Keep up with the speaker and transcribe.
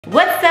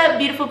What's up,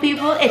 beautiful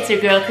people? It's your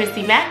girl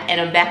Christy Mack,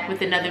 and I'm back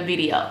with another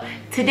video.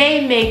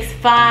 Today makes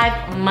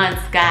 5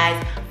 months,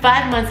 guys.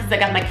 5 months since I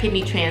got my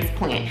kidney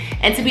transplant.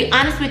 And to be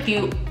honest with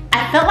you,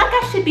 I felt like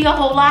I should be a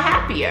whole lot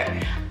happier.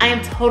 I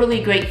am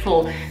totally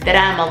grateful that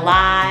I'm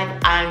alive,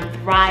 I'm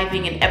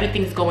thriving, and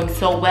everything's going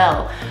so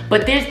well.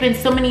 But there's been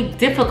so many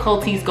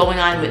difficulties going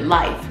on with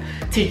life.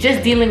 To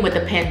just dealing with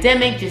the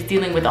pandemic, just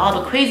dealing with all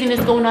the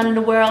craziness going on in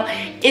the world,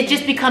 it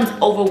just becomes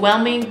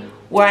overwhelming,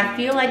 where I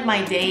feel like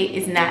my day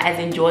is not as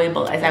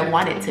enjoyable as I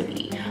want it to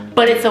be.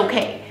 But it's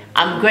okay,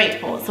 I'm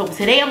grateful. So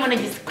today I'm gonna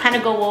just kind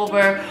of go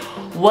over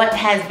what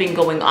has been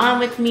going on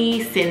with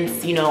me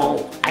since,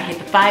 I hit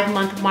the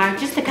 5-month mark,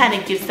 just to kind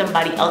of give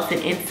somebody else an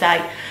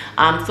insight.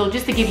 So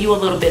just to give you a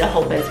little bit of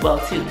hope as well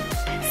too.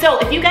 So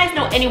if you guys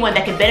know anyone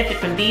that can benefit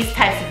from these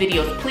types of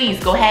videos,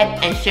 please go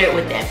ahead and share it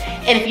with them.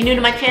 And if you're new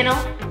to my channel,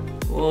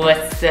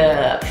 what's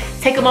up?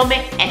 Take a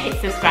moment and hit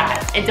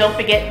subscribe. And don't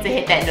forget to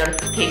hit that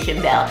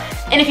notification bell.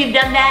 And if you've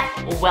done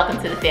that,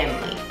 welcome to the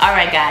family. All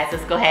right, guys,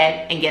 let's go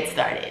ahead and get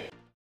started.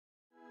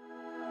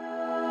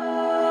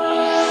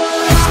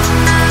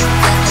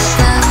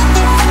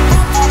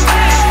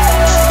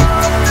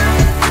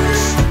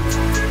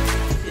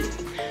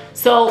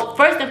 So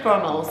first and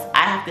foremost,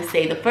 I have to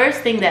say the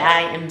first thing that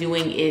I am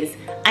doing is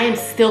I am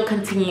still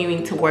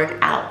continuing to work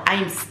out. I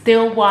am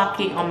still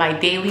walking on my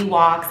daily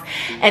walks.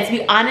 And to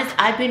be honest,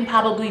 I've been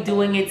probably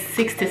doing it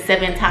 6 to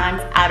 7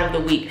 times out of the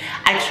week.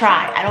 I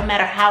try. I don't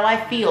matter how I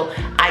feel,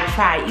 I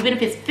try. Even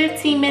if it's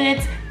 15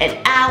 minutes,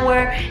 an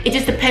hour, it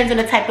just depends on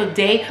the type of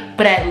day.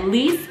 But at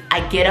least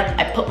I get up,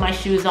 I put my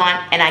shoes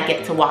on, and I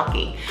get to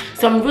walking.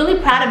 So I'm really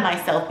proud of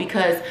myself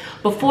because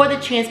before the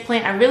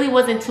transplant, I really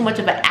wasn't too much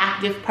of an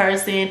active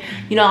person.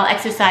 I'll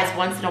exercise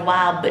once in a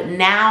while, but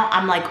now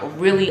I'm like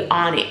really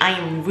on it. I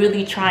am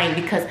really trying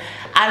because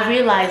I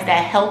realize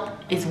that health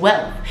is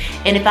wealth.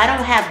 And if I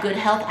don't have good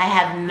health, I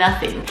have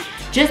nothing.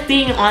 Just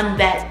being on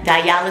that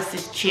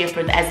dialysis chair for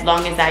as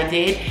long as I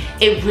did,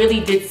 it really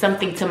did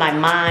something to my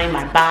mind,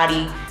 my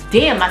body,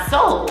 damn, my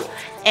soul.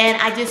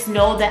 And I just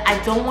know that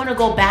I don't want to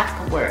go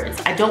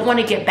backwards. I don't want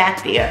to get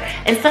back there.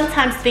 And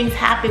sometimes things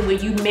happen where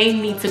you may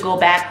need to go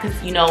back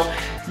because,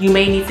 you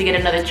may need to get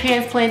another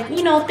transplant.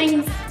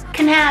 Things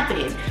can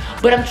happen.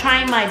 But I'm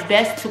trying my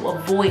best to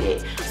avoid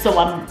it. So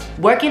I'm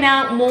working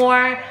out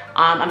more.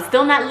 I'm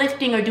still not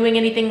lifting or doing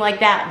anything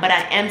like that, but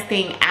I am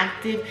staying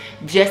active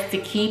just to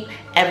keep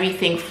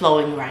everything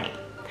flowing right.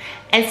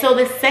 And so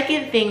the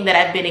second thing that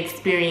I've been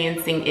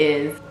experiencing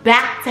is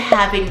back to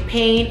having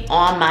pain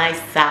on my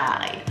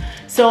side.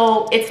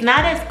 So it's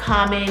not as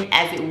common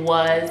as it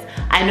was.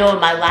 I know in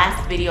my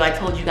last video I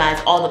told you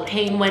guys all the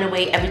pain went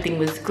away, everything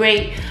was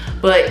great,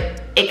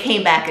 but it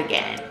came back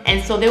again.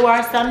 And so there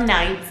are some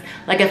nights,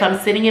 like if I'm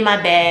sitting in my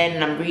bed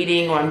and I'm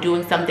reading or I'm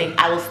doing something,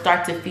 I will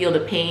start to feel the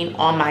pain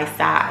on my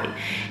side.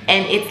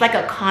 And it's like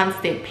a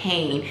constant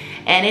pain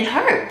and it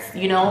hurts,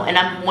 and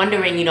I'm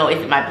wondering,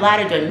 is it my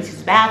bladder? Do I need to use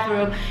the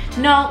bathroom?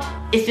 No,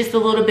 it's just a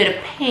little bit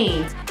of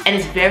pain and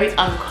it's very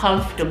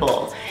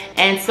uncomfortable.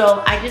 And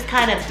so I just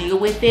kind of deal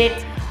with it.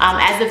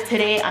 As of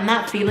today, I'm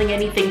not feeling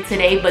anything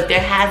today, but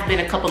there has been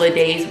a couple of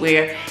days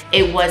where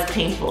it was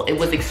painful. It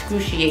was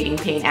excruciating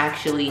pain,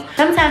 actually.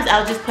 Sometimes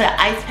I'll just put an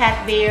ice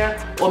pack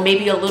there or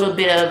maybe a little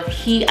bit of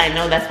heat. I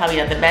know that's probably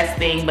not the best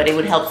thing, but it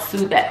would help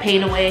soothe that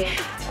pain away.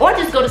 Or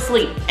just go to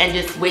sleep and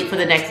just wait for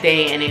the next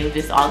day and it'll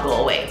just all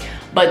go away.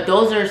 But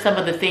those are some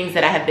of the things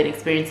that I have been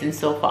experiencing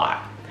so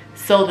far.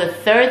 So the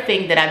third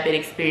thing that I've been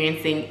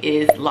experiencing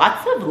is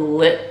lots of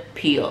lip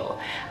peel.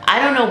 I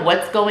don't know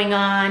what's going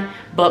on,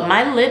 but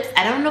my lips,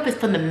 I don't know if it's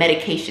from the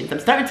medications. I'm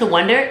starting to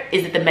wonder,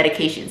 is it the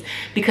medications?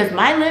 Because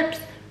my lips,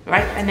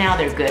 right now,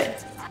 they're good.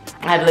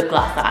 I have lip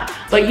gloss on.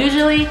 But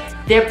usually,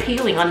 they're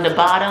peeling on the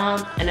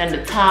bottom and on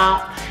the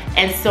top.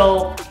 And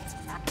so,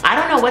 I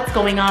don't know what's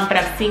going on, but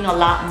I'm seeing a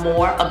lot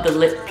more of the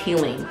lip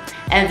peeling.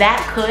 And that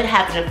could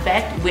have an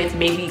effect with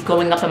maybe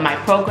going up in my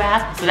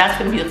prograf. So that's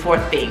gonna be the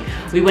fourth thing.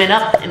 We went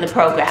up in the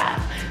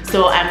prograf.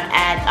 So I'm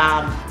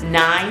at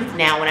 9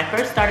 now. When I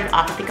first started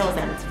off, I think I was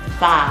at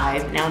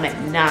 5. Now I'm at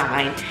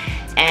 9.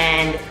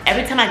 And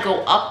every time I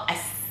go up, I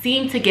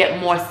seem to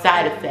get more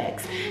side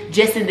effects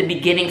just in the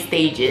beginning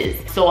stages.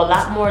 So a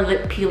lot more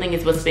lip peeling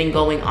is what's been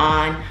going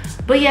on.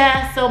 But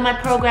yeah, so my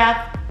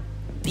prograf,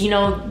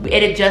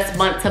 it adjusts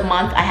month to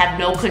month. I have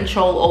no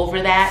control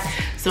over that.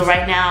 So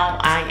right now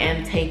I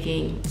am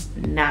taking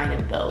 9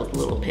 of those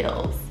little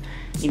pills.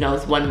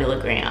 It's 1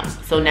 milligram.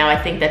 So now I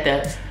think that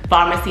the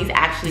pharmacy is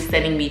actually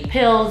sending me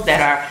pills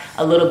that are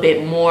a little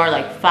bit more,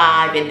 like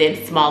 5, and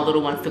then small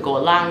little ones to go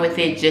along with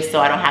it, just so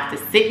I don't have to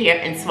sit here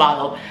and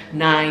swallow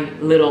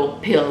 9 little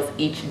pills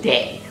each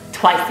day.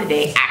 Twice a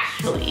day,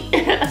 actually.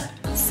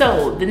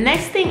 So the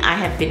next thing I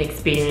have been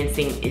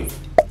experiencing is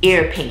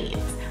ear pains.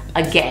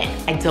 Again,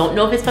 I don't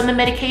know if it's from the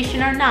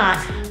medication or not,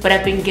 but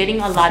I've been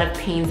getting a lot of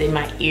pains in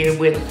my ear.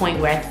 We're at the point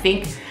where I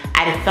think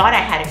I thought I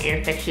had an ear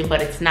infection,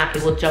 but it's not.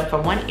 It will jump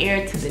from one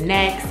ear to the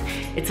next.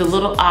 It's a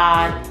little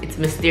odd. It's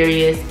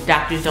mysterious.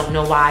 Doctors don't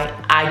know why.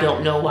 I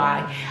don't know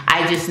why.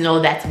 I just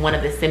know that's one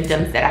of the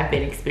symptoms that I've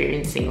been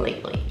experiencing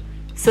lately.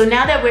 So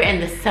now that we're in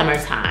the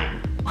summertime,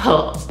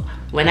 well,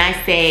 when I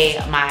say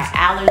my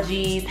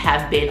allergies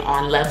have been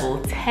on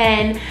level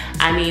 10,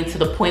 I mean to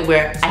the point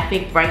where I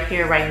think right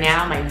here, right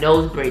now, my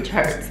nose bridge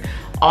hurts.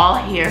 All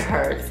here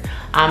hurts.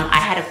 I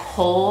had a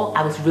cold.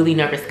 I was really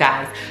nervous,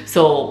 guys.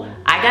 So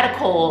I got a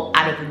cold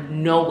out of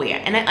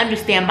nowhere. And I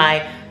understand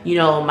my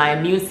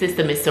immune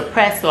system is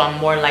suppressed, so I'm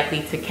more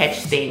likely to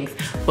catch things.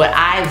 But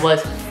I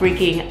was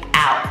freaking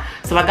out.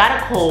 So I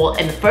got a cold,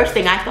 and the first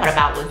thing I thought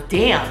about was,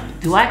 damn,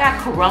 do I got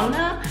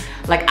corona?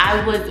 Like,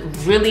 I was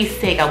really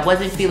sick. I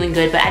wasn't feeling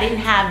good, but I didn't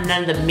have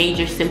none of the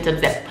major symptoms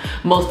that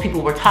most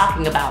people were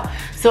talking about.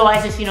 So I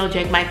just,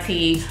 drank my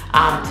tea,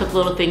 took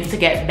little things to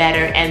get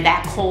better, and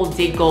that cold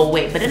did go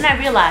away. But then I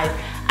realized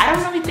I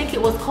don't really think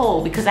it was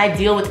cold because I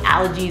deal with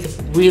allergies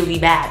really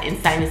bad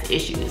and sinus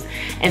issues.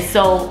 And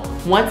so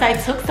once I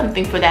took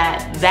something for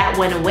that, that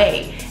went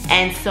away.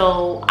 And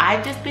so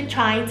I've just been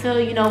trying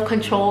to,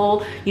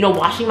 control,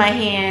 washing my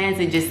hands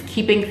and just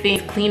keeping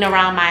things clean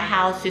around my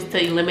house just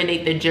to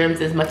eliminate the germs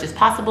as much as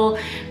possible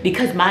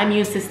because my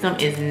immune system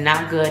is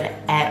not good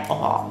at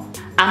all.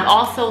 I'm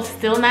also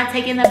still not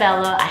taking the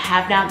Bella. I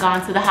have not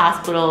gone to the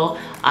hospital.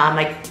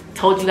 I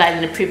told you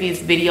guys in the previous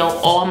video,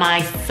 all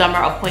my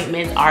summer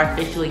appointments are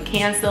officially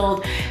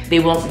canceled. They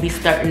won't be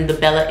starting the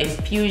Bella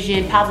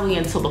infusion probably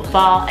until the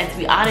fall. And to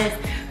be honest,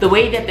 the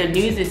way that the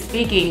news is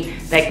speaking,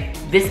 like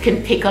this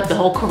can pick up, the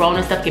whole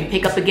corona stuff can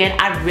pick up again,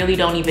 I really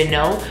don't even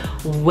know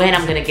when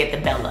I'm gonna get the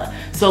Bella.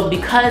 So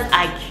because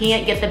I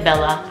can't get the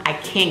Bella, I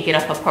can't get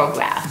off a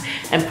prograf.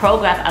 And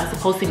prograf, I'm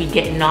supposed to be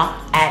getting off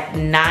at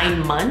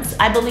 9 months,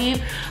 I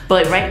believe.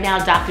 But right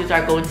now, doctors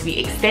are going to be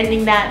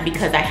extending that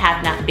because I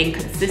have not been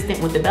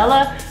consistent with the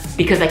Bella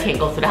because I can't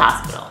go to the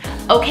hospital.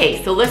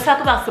 Okay, so let's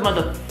talk about some of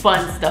the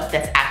fun stuff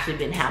that's actually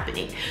been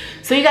happening.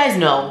 So you guys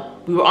know,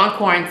 we were on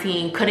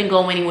quarantine, couldn't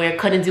go anywhere,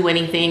 couldn't do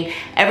anything.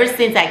 Ever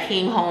since I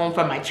came home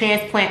from my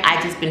transplant,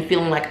 I just been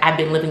feeling like I've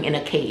been living in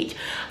a cage.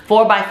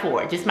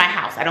 4x4, just my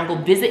house. I don't go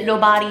visit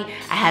nobody.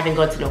 I haven't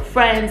gone to no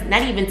friends,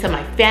 not even to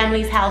my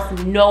family's house,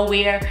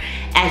 nowhere.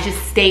 I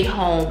just stay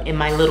home in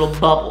my little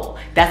bubble.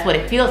 That's what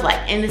it feels like,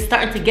 and it's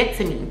starting to get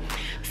to me.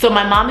 So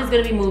my mom is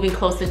gonna be moving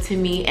closer to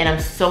me, and I'm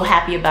so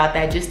happy about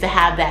that. Just to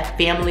have that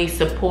family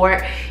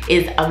support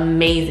is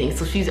amazing.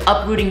 So she's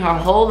uprooting her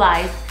whole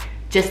life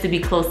just to be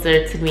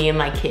closer to me and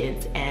my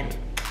kids, and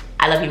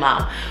I love you,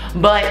 Mom.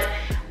 But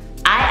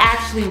I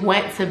actually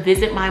went to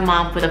visit my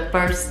mom for the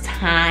first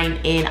time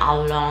in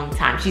a long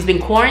time. She's been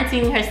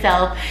quarantining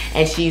herself,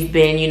 and she's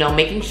been,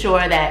 making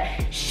sure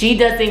that she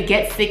doesn't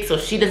get sick so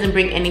she doesn't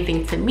bring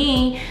anything to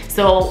me.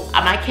 So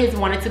my kids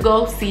wanted to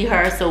go see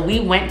her, so we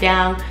went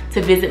down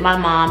to visit my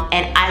mom,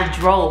 and I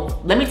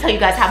drove. Let me tell you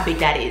guys how big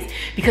that is,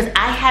 because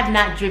I have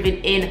not driven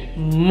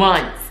in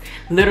months.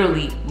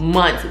 Literally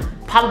months,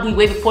 probably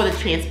way before the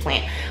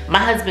transplant. My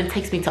husband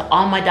takes me to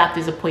all my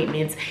doctor's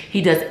appointments.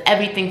 He does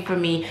everything for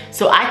me.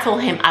 So I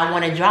told him I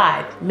want to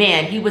drive.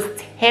 Man, he was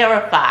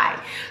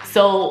terrified.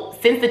 So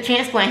since the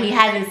transplant, he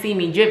hasn't seen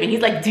me driven.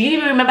 He's like, do you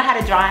even remember how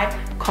to drive?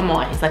 Come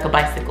on, it's like a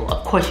bicycle.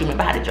 Of course you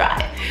remember how to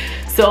drive.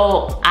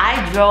 So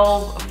I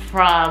drove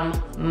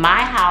from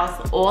my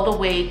house all the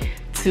way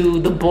to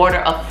the border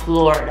of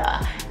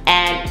Florida.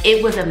 And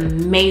it was an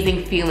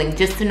amazing feeling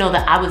just to know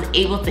that I was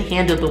able to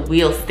handle the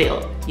wheel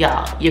still.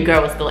 Y'all, your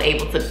girl was still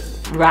able to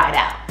ride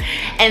out.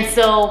 And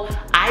so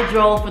I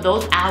drove for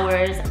those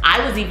hours.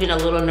 I was even a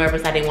little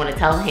nervous. I didn't want to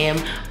tell him,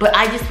 but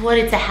I just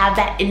wanted to have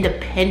that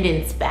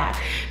independence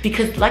back.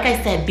 Because like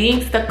I said,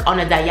 being stuck on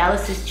a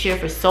dialysis chair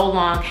for so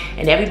long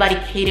and everybody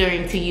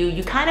catering to you,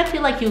 you kind of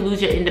feel like you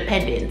lose your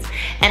independence.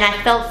 And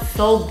I felt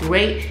so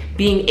great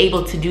being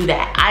able to do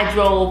that. I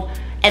drove.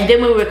 And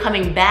then when we were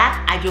coming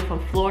back, I drove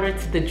from Florida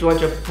to the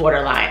Georgia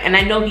borderline. And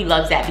I know he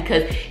loves that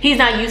because he's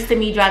not used to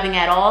me driving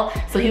at all.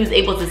 So he was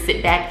able to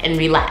sit back and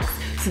relax.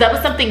 So that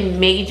was something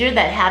major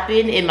that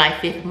happened in my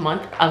 5th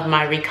month of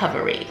my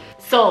recovery.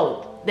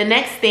 So the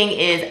next thing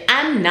is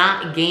I'm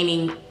not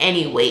gaining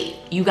any weight.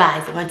 You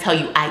guys, I'm gonna tell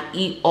you, I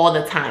eat all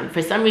the time.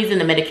 For some reason,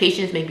 the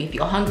medications make me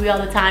feel hungry all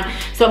the time.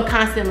 So I'm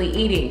constantly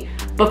eating.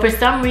 But for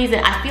some reason,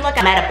 I feel like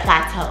I'm at a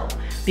plateau,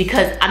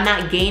 because I'm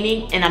not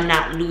gaining and I'm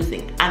not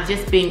losing. I've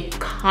just been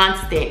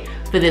constant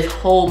for this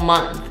whole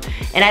month.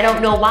 And I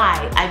don't know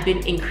why. I've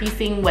been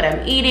increasing what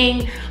I'm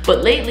eating,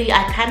 but lately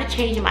I kind of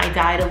changed my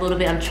diet a little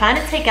bit. I'm trying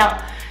to take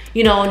out,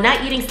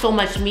 not eating so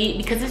much meat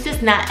because it's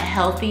just not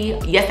healthy.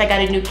 Yes, I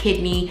got a new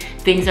kidney,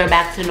 things are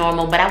back to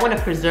normal, but I want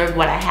to preserve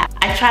what I have.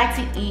 I try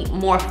to eat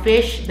more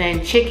fish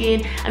than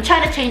chicken. I'm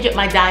trying to change up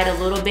my diet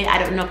a little bit. I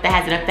don't know if that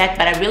has an effect,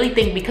 but I really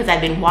think because I've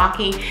been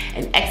walking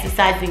and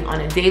exercising on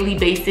a daily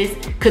basis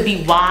could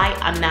be why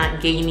I'm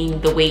not gaining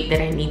the weight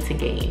that I need to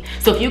gain.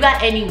 So if you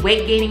got any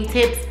weight gaining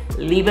tips,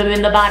 leave them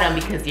in the bottom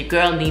because your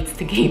girl needs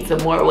to gain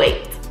some more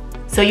weight.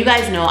 So you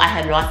guys know I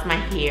had lost my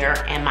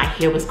hair and my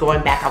hair was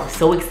growing back. I was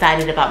so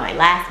excited about my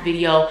last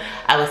video.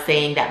 I was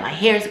saying that my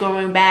hair is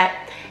growing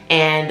back.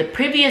 And the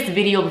previous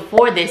video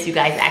before this, you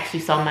guys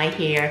actually saw my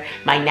hair,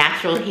 my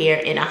natural hair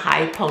in a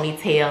high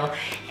ponytail.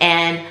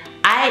 And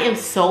I am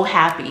so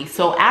happy.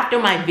 So after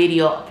my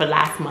video for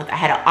last month, I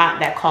had an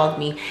aunt that called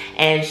me,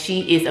 and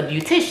she is a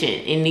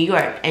beautician in New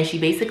York, and she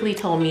basically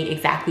told me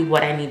exactly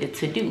what I needed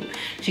to do.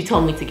 She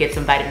told me to get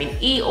some vitamin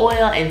E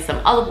oil and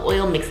some olive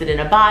oil, mix it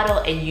in a bottle,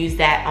 and use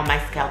that on my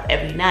scalp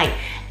every night.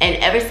 And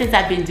ever since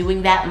I've been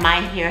doing that, my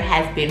hair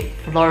has been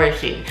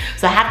flourishing.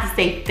 So I have to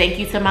say thank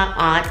you to my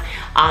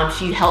aunt.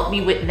 She helped me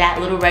with that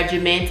little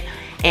regimen,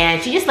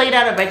 and she just laid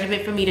out a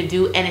regimen for me to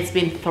do, and it's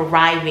been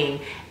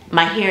thriving.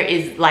 My hair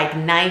is like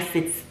nice,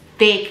 it's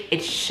thick,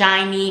 it's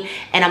shiny,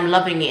 and I'm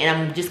loving it. And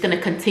I'm just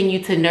gonna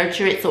continue to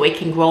nurture it so it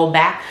can grow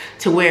back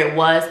to where it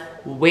was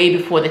way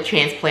before the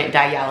transplant,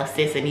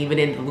 dialysis, and even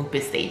in the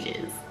lupus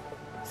stages.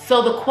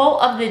 So the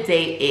quote of the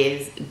day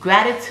is,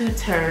 gratitude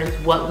turns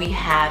what we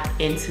have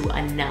into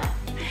enough.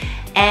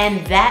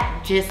 And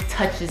that just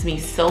touches me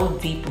so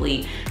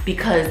deeply,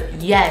 because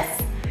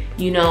yes,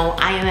 you know,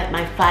 I am at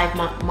my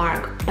 5-month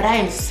mark, but I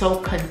am so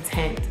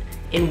content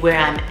in where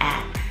I'm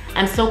at.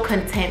 I'm so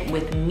content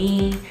with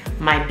me,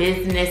 my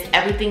business,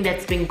 everything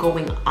that's been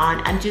going on.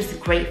 I'm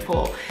just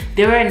grateful.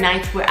 There are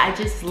nights where I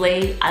just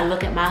lay, I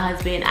look at my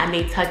husband, I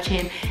may touch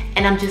him,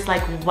 and I'm just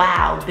like,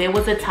 wow, there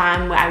was a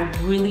time where I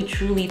really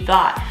truly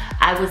thought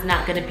I was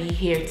not gonna be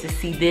here to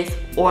see this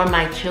or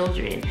my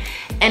children.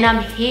 And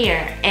I'm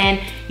here. And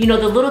you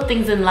know, the little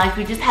things in life,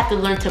 we just have to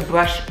learn to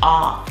brush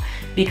off,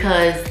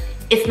 because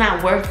it's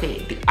not worth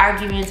it. The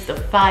arguments, the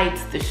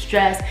fights, the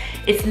stress,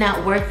 it's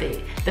not worth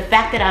it. The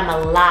fact that I'm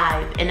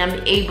alive and I'm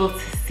able to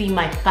see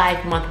my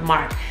 5-month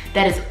mark,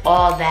 that is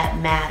all that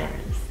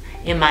matters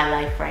in my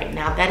life right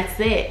now. That's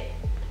it.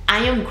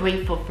 I am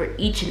grateful for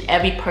each and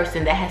every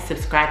person that has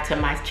subscribed to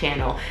my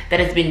channel, that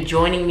has been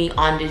joining me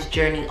on this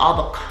journey,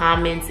 all the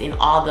comments in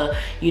all the,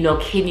 you know,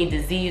 kidney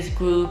disease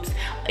groups,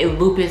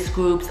 lupus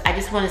groups. I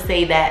just want to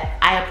say that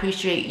I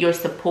appreciate your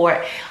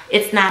support.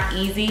 It's not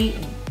easy.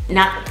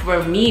 Not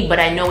for me, but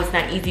I know it's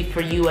not easy for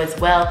you as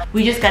well.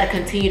 We just got to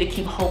continue to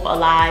keep hope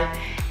alive,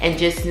 and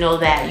just know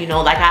that, you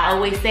know, like I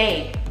always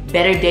say,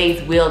 better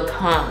days will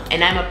come.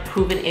 And I'm a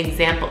proven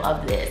example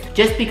of this.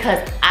 Just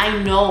because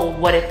I know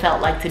what it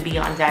felt like to be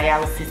on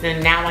dialysis,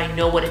 and now I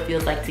know what it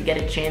feels like to get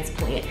a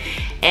transplant.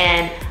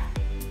 And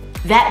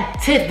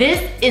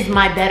this is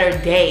my better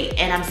day,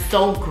 and I'm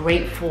so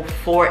grateful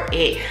for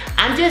it.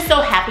 I'm just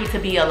so happy to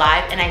be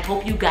alive, and I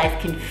hope you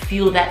guys can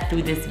feel that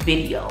through this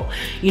video.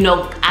 You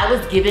know, I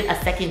was given a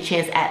second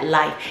chance at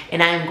life,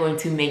 and I am going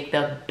to make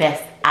the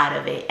best out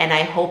of it, and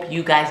I hope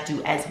you guys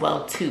do as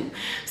well too.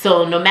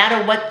 So no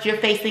matter what you're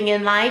facing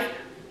in life,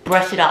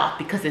 brush it off,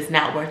 because it's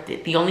not worth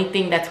it. The only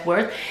thing that's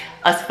worth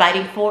us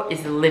fighting for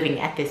is living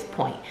at this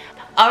point.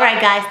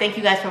 Alright guys, thank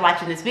you guys for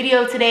watching this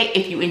video today.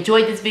 If you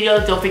enjoyed this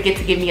video, don't forget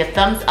to give me a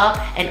thumbs up,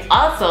 and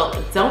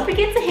also don't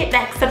forget to hit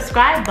that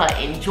subscribe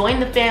button. Join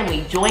the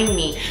family, join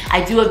me.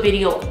 I do a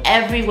video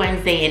every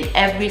Wednesday and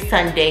every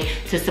Sunday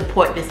to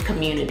support this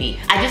community.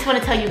 I just want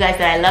to tell you guys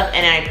that I love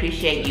and I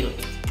appreciate you.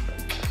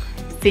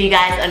 See you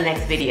guys on the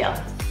next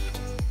video.